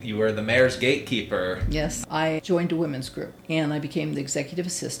You were the mayor's gatekeeper. Yes, I joined a women's group and I became the executive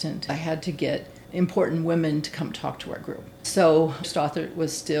assistant. I had to get important women to come talk to our group. So Stothert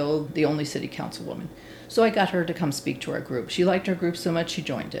was still the only city councilwoman. So I got her to come speak to our group. She liked our group so much she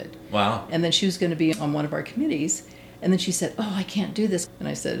joined it. Wow. And then she was going to be on one of our committees. And then she said, "Oh, I can't do this." And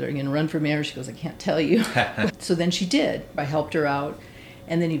I said, "Are you going to run for mayor?" She goes, "I can't tell you." So then she did. I helped her out.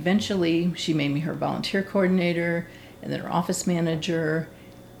 And then eventually she made me her volunteer coordinator and then her office manager.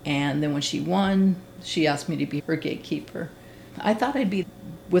 And then when she won, she asked me to be her gatekeeper. I thought I'd be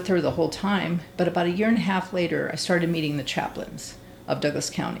with her the whole time, but about a year and a half later, I started meeting the chaplains of Douglas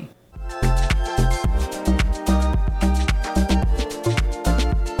County.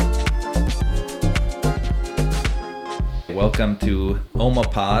 Welcome to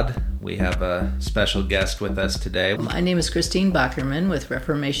Omapod. We have a special guest with us today. My name is Kristine Bockerman with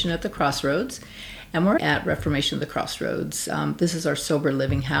Reformation at the Crossroads, and we're at Reformation at the Crossroads. This is our sober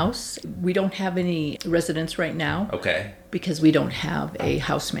living house. We don't have any residents right now. Okay. Because we don't have a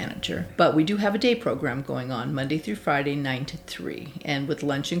house manager. But we do have a day program going on Monday through Friday, 9 to 3. And with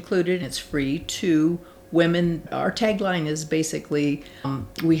lunch included, it's free to women. Our tagline is basically,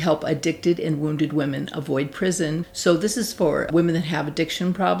 we help addicted and wounded women avoid prison. So this is for women that have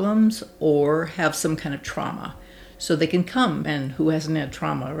addiction problems or have some kind of trauma. So they can come, and who hasn't had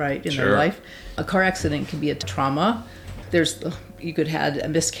trauma, right, in their life? A car accident can be a trauma. You could have a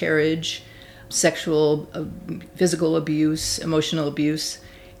miscarriage, sexual, physical abuse, emotional abuse,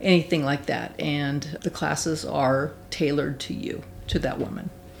 anything like that. And the classes are tailored to you, to that woman.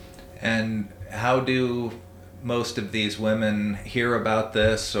 And how do most of these women hear about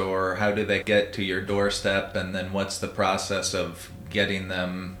this, or how do they get to your doorstep? And then what's the process of getting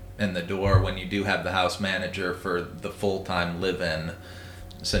them in the door when you do have the house manager for the full-time live-in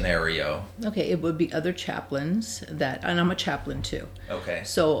scenario? Okay, it would be other chaplains and I'm a chaplain too. Okay.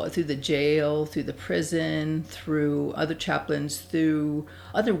 So through the jail, through the prison, through other chaplains, through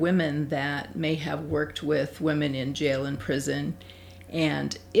other women that may have worked with women in jail and prison.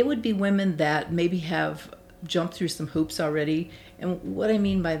 And it would be women that maybe have jumped through some hoops already. And what I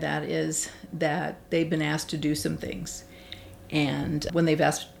mean by that is that they've been asked to do some things. And when they've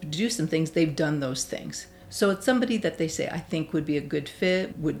asked to do some things, they've done those things. So it's somebody that they say, I think would be a good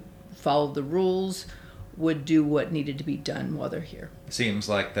fit, would follow the rules, would do what needed to be done while they're here. Seems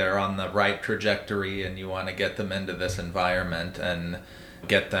like they're on the right trajectory, and you want to get them into this environment and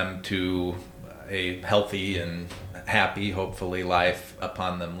get them to a healthy and happy, hopefully, life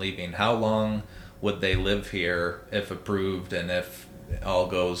upon them leaving. How long would they live here if approved, and if all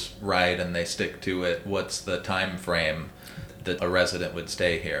goes right and they stick to it? What's the time frame that a resident would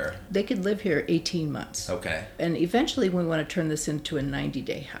stay here? They could live here 18 months. Okay. And eventually we want to turn this into a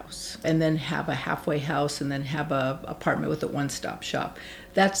 90-day house, and then have a halfway house, and then have a apartment with a one-stop shop.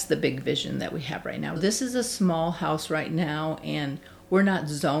 That's the big vision that we have right now. This is a small house right now, and we're not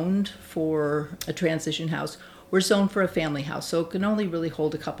zoned for a transition house. We're zoned for a family house, so it can only really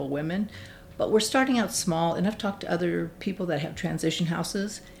hold a couple women. But we're starting out small, and I've talked to other people that have transition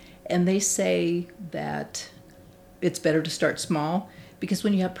houses, and they say that it's better to start small, because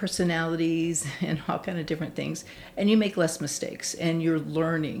when you have personalities and all kind of different things, and you make less mistakes, and you're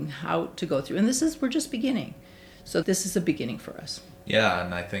learning how to go through. And we're just beginning. So this is a beginning for us. Yeah,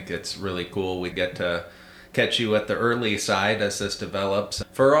 and I think it's really cool. We get to catch you at the early side as this develops.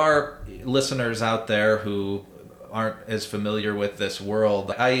 For our listeners out there who aren't as familiar with this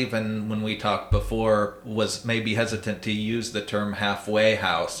world, I even, when we talked before, was maybe hesitant to use the term halfway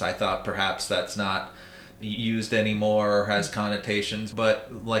house. I thought perhaps that's not used anymore or has connotations,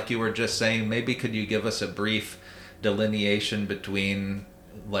 but like you were just saying, maybe could you give us a brief delineation between,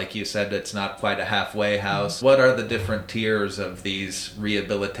 like you said, it's not quite a halfway house. What are the different tiers of these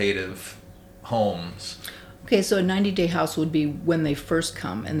rehabilitative homes? Okay, so a 90-day house would be when they first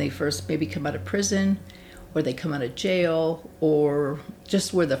come, and they first maybe come out of prison, or they come out of jail, or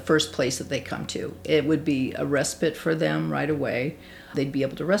just where the first place that they come to. It would be a respite for them right away. They'd be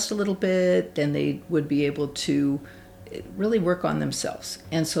able to rest a little bit, then they would be able to really work on themselves.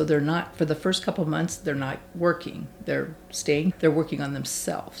 And so they're not, for the first couple of months, they're not working. They're working on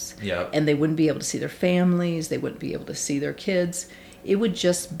themselves. Yep. And they wouldn't be able to see their families, they wouldn't be able to see their kids. It would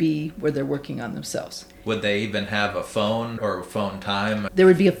just be where they're working on themselves. Would they even have a phone or phone time? There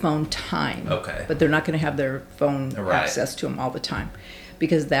would be a phone time. Okay. But they're not going to have their phone access to them all the time.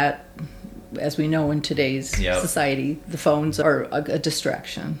 Because that, as we know in today's society, the phones are a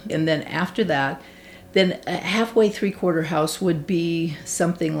distraction. And then after that, then a halfway, three-quarter house would be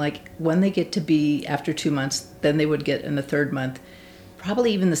something like when they get to be after 2 months, then they would get in the third month,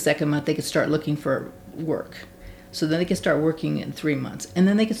 probably even the second month, they could start looking for work. So then they can start working in 3 months, and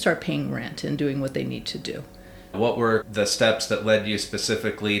then they can start paying rent and doing what they need to do. What were the steps that led you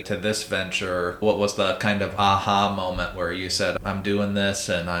specifically to this venture? What was the kind of aha moment where you said, I'm doing this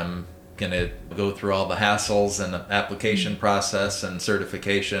and I'm going to go through all the hassles and application process and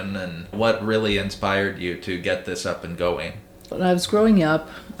certification? And what really inspired you to get this up and going? When I was growing up,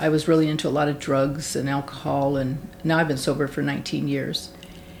 I was really into a lot of drugs and alcohol, and now I've been sober for 19 years.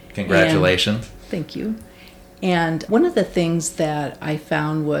 Congratulations. Thank you. And one of the things that I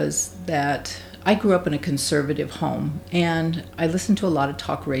found was that I grew up in a conservative home, and I listened to a lot of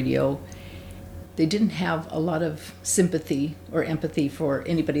talk radio. They didn't have a lot of sympathy or empathy for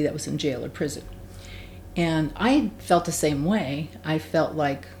anybody that was in jail or prison. And I felt the same way. I felt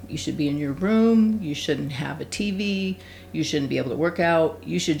like you should be in your room, you shouldn't have a TV, you shouldn't be able to work out,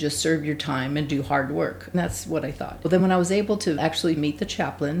 you should just serve your time and do hard work. And that's what I thought. Well, then when I was able to actually meet the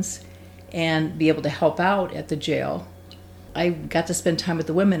chaplains and be able to help out at the jail, I got to spend time with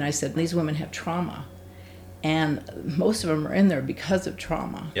the women. I said, these women have trauma, and most of them are in there because of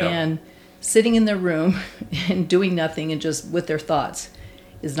trauma. Yeah. And sitting in their room and doing nothing and just with their thoughts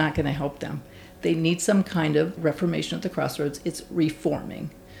is not going to help them. They need some kind of reformation at the crossroads. It's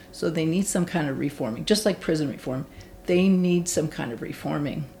reforming. So they need some kind of reforming, just like prison reform. They need some kind of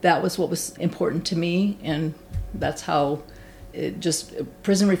reforming. That was what was important to me, and that's how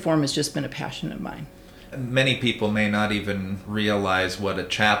prison reform has just been a passion of mine. Many people may not even realize what a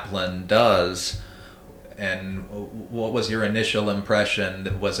chaplain does. And what was your initial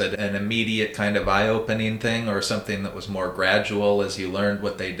impression? Was it an immediate kind of eye-opening thing, or something that was more gradual as you learned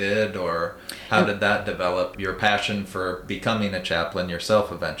what they did? Or how did that develop your passion for becoming a chaplain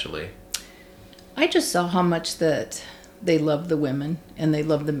yourself eventually? I just saw how much that they loved the women, and they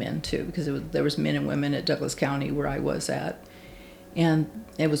loved the men too, because there was men and women at Douglas County where I was at. And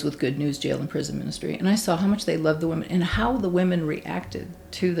it was with Good News Jail and Prison Ministry. And I saw how much they loved the women and how the women reacted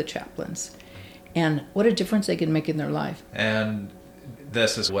to the chaplains and what a difference they could make in their life. And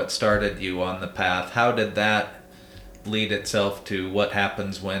this is what started you on the path. How did that lead itself to what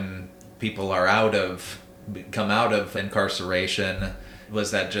happens when people come out of incarceration?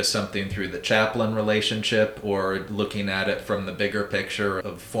 Was that just something through the chaplain relationship, or looking at it from the bigger picture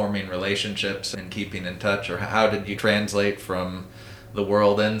of forming relationships and keeping in touch? Or how did you translate from the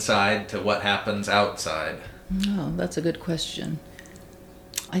world inside to what happens outside? Oh, that's a good question.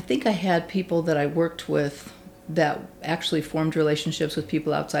 I think I had people that I worked with that actually formed relationships with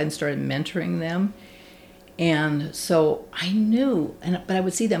people outside and started mentoring them. And so I knew, but I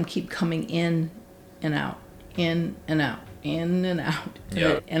would see them keep coming in and out, in and out, in and out.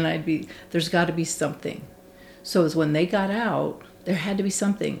 Yep. And there's got to be something. So it was when they got out, there had to be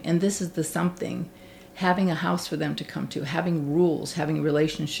something. And this is the something. Having a house for them to come to, having rules, having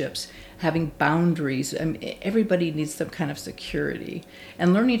relationships, having boundaries. I mean, everybody needs some kind of security.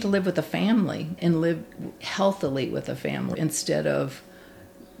 And learning to live with a family and live healthily with a family instead of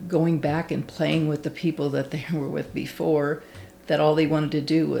going back and playing with the people that they were with before, that all they wanted to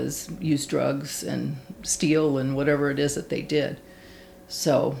do was use drugs and steal and whatever it is that they did.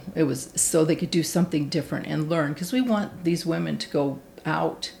 So it was so they could do something different and learn, because we want these women to go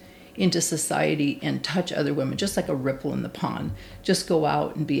out into society and touch other women, just like a ripple in the pond. Just go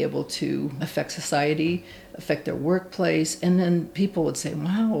out and be able to affect society, affect their workplace, and then people would say,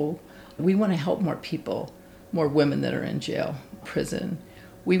 wow, we want to help more people, more women that are in jail, prison.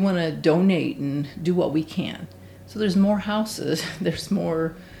 We want to donate and do what we can. So there's more houses, there's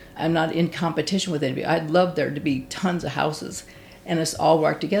more. I'm not in competition with anybody. I'd love there to be tons of houses and us all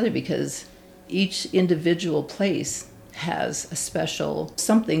work together, because each individual place has a special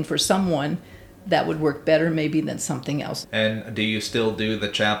something for someone that would work better maybe than something else. And do you still do the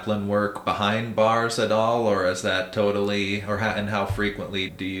chaplain work behind bars at all, or is that totally, and how frequently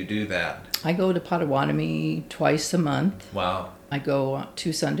do you do that? I go to Potawatomi twice a month. Wow. I go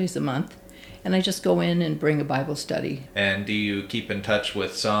 2 Sundays a month, and I just go in and bring a Bible study. And do you keep in touch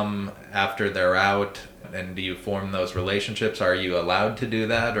with some after they're out, and do you form those relationships? Are you allowed to do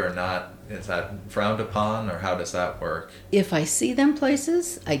that or not? Is that frowned upon, or how does that work? If I see them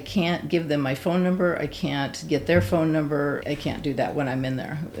places, I can't give them my phone number. I can't get their phone number. I can't do that when I'm in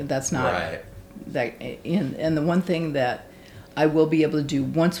there. That's not right. And the one thing that I will be able to do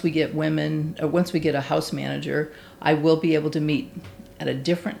once we get women, or once we get a house manager, I will be able to meet at a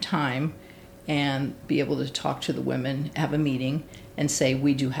different time and be able to talk to the women, have a meeting, and say,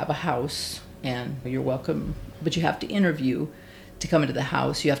 we do have a house, and you're welcome, but you have to interview to come into the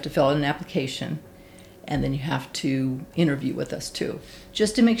house. You have to fill out an application, and then you have to interview with us too,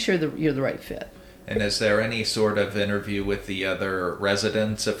 just to make sure that you're the right fit. And is there any sort of interview with the other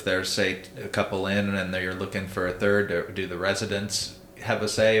residents? If there's, say, a couple in and you're looking for a third, do the residents have a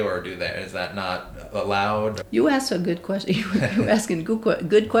say, or is that not allowed? You asked a good question. You're asking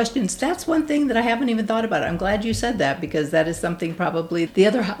good questions. That's one thing that I haven't even thought about. I'm glad you said that, because that is something probably the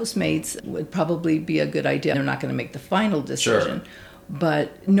other housemates would probably be a good idea. They're not going to make the final decision. Sure.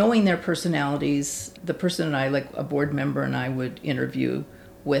 But knowing their personalities, the person and I, like a board member and I, would interview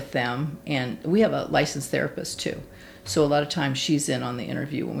with them. And we have a licensed therapist too. So a lot of times she's in on the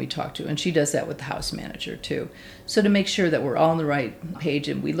interview when we talk to, and she does that with the house manager too. So to make sure that we're all on the right page,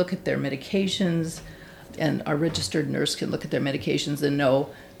 and we look at their medications, and our registered nurse can look at their medications and know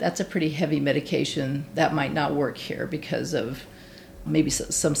that's a pretty heavy medication that might not work here because of maybe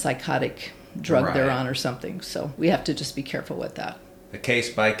some psychotic drug they're on or something. So we have to just be careful with that. A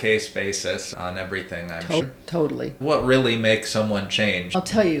case-by-case basis on everything, I'm sure. Totally. What really makes someone change? I'll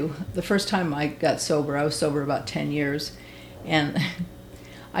tell you, the first time I got sober, I was sober about 10 years, and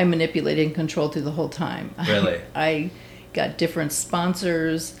I manipulated and controlled through the whole time. Really? I got different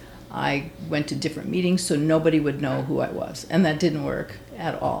sponsors. I went to different meetings so nobody would know who I was. And that didn't work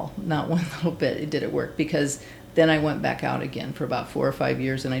at all. Not one little bit it didn't work, because then I went back out again for about 4 or 5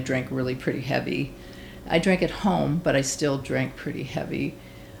 years, and I drank really pretty heavy. I drank at home, but I still drank pretty heavy.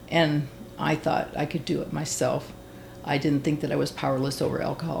 And I thought I could do it myself. I didn't think that I was powerless over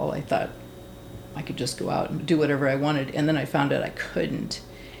alcohol. I thought I could just go out and do whatever I wanted. And then I found out I couldn't.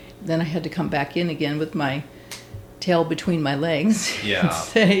 Then I had to come back in again with my tail between my legs and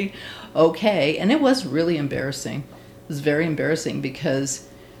say, okay. And it was really embarrassing. It was very embarrassing, because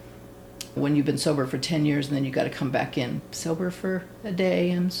when you've been sober for 10 years and then you got to come back in, sober for a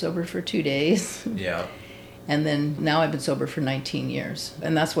day, I'm sober for 2 days. Yeah. And then now I've been sober for 19 years.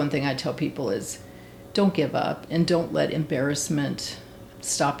 And that's one thing I tell people is don't give up, and don't let embarrassment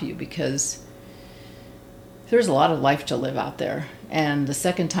stop you, because there's a lot of life to live out there. And the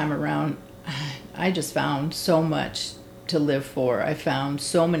second time around, I just found so much to live for. I found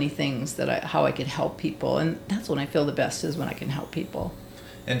so many things how I could help people. And that's when I feel the best, is when I can help people.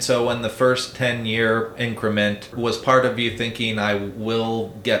 And so in the first 10-year increment, was part of you thinking, I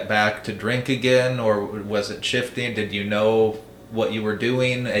will get back to drink again, or was it shifting? Did you know what you were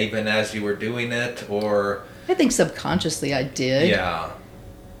doing even as you were doing it, or? I think subconsciously I did. Yeah.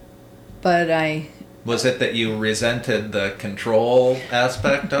 But Was it that you resented the control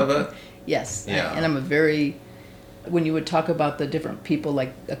aspect of it? Yes. Yeah. And when you would talk about the different people,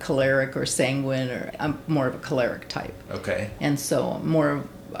 like a choleric or sanguine, I'm more of a choleric type. Okay. And so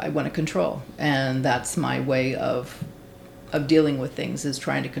I want to control. And that's my way of dealing with things, is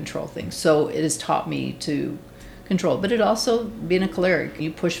trying to control things. So it has taught me to control. But it also, being a choleric,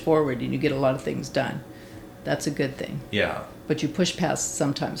 you push forward and you get a lot of things done. That's a good thing. Yeah. But you push past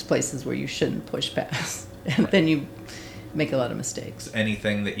sometimes places where you shouldn't push past. And then you make a lot of mistakes.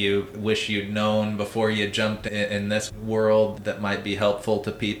 Anything that you wish you'd known before you jumped in this world that might be helpful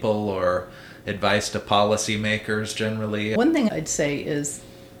to people, or advice to policymakers generally? One thing I'd say is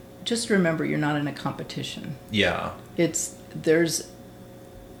just remember you're not in a competition. Yeah.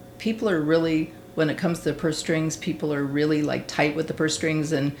 People are really, when it comes to the purse strings, people are really like tight with the purse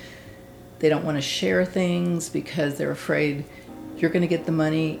strings, and they don't want to share things because they're afraid you're going to get the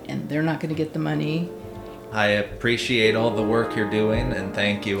money and they're not going to get the money. I appreciate all the work you're doing, and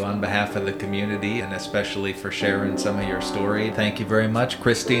thank you on behalf of the community, and especially for sharing some of your story. Thank you very much,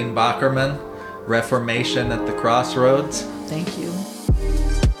 Kristine Bockerman, Reformation at the Crossroads. Thank you.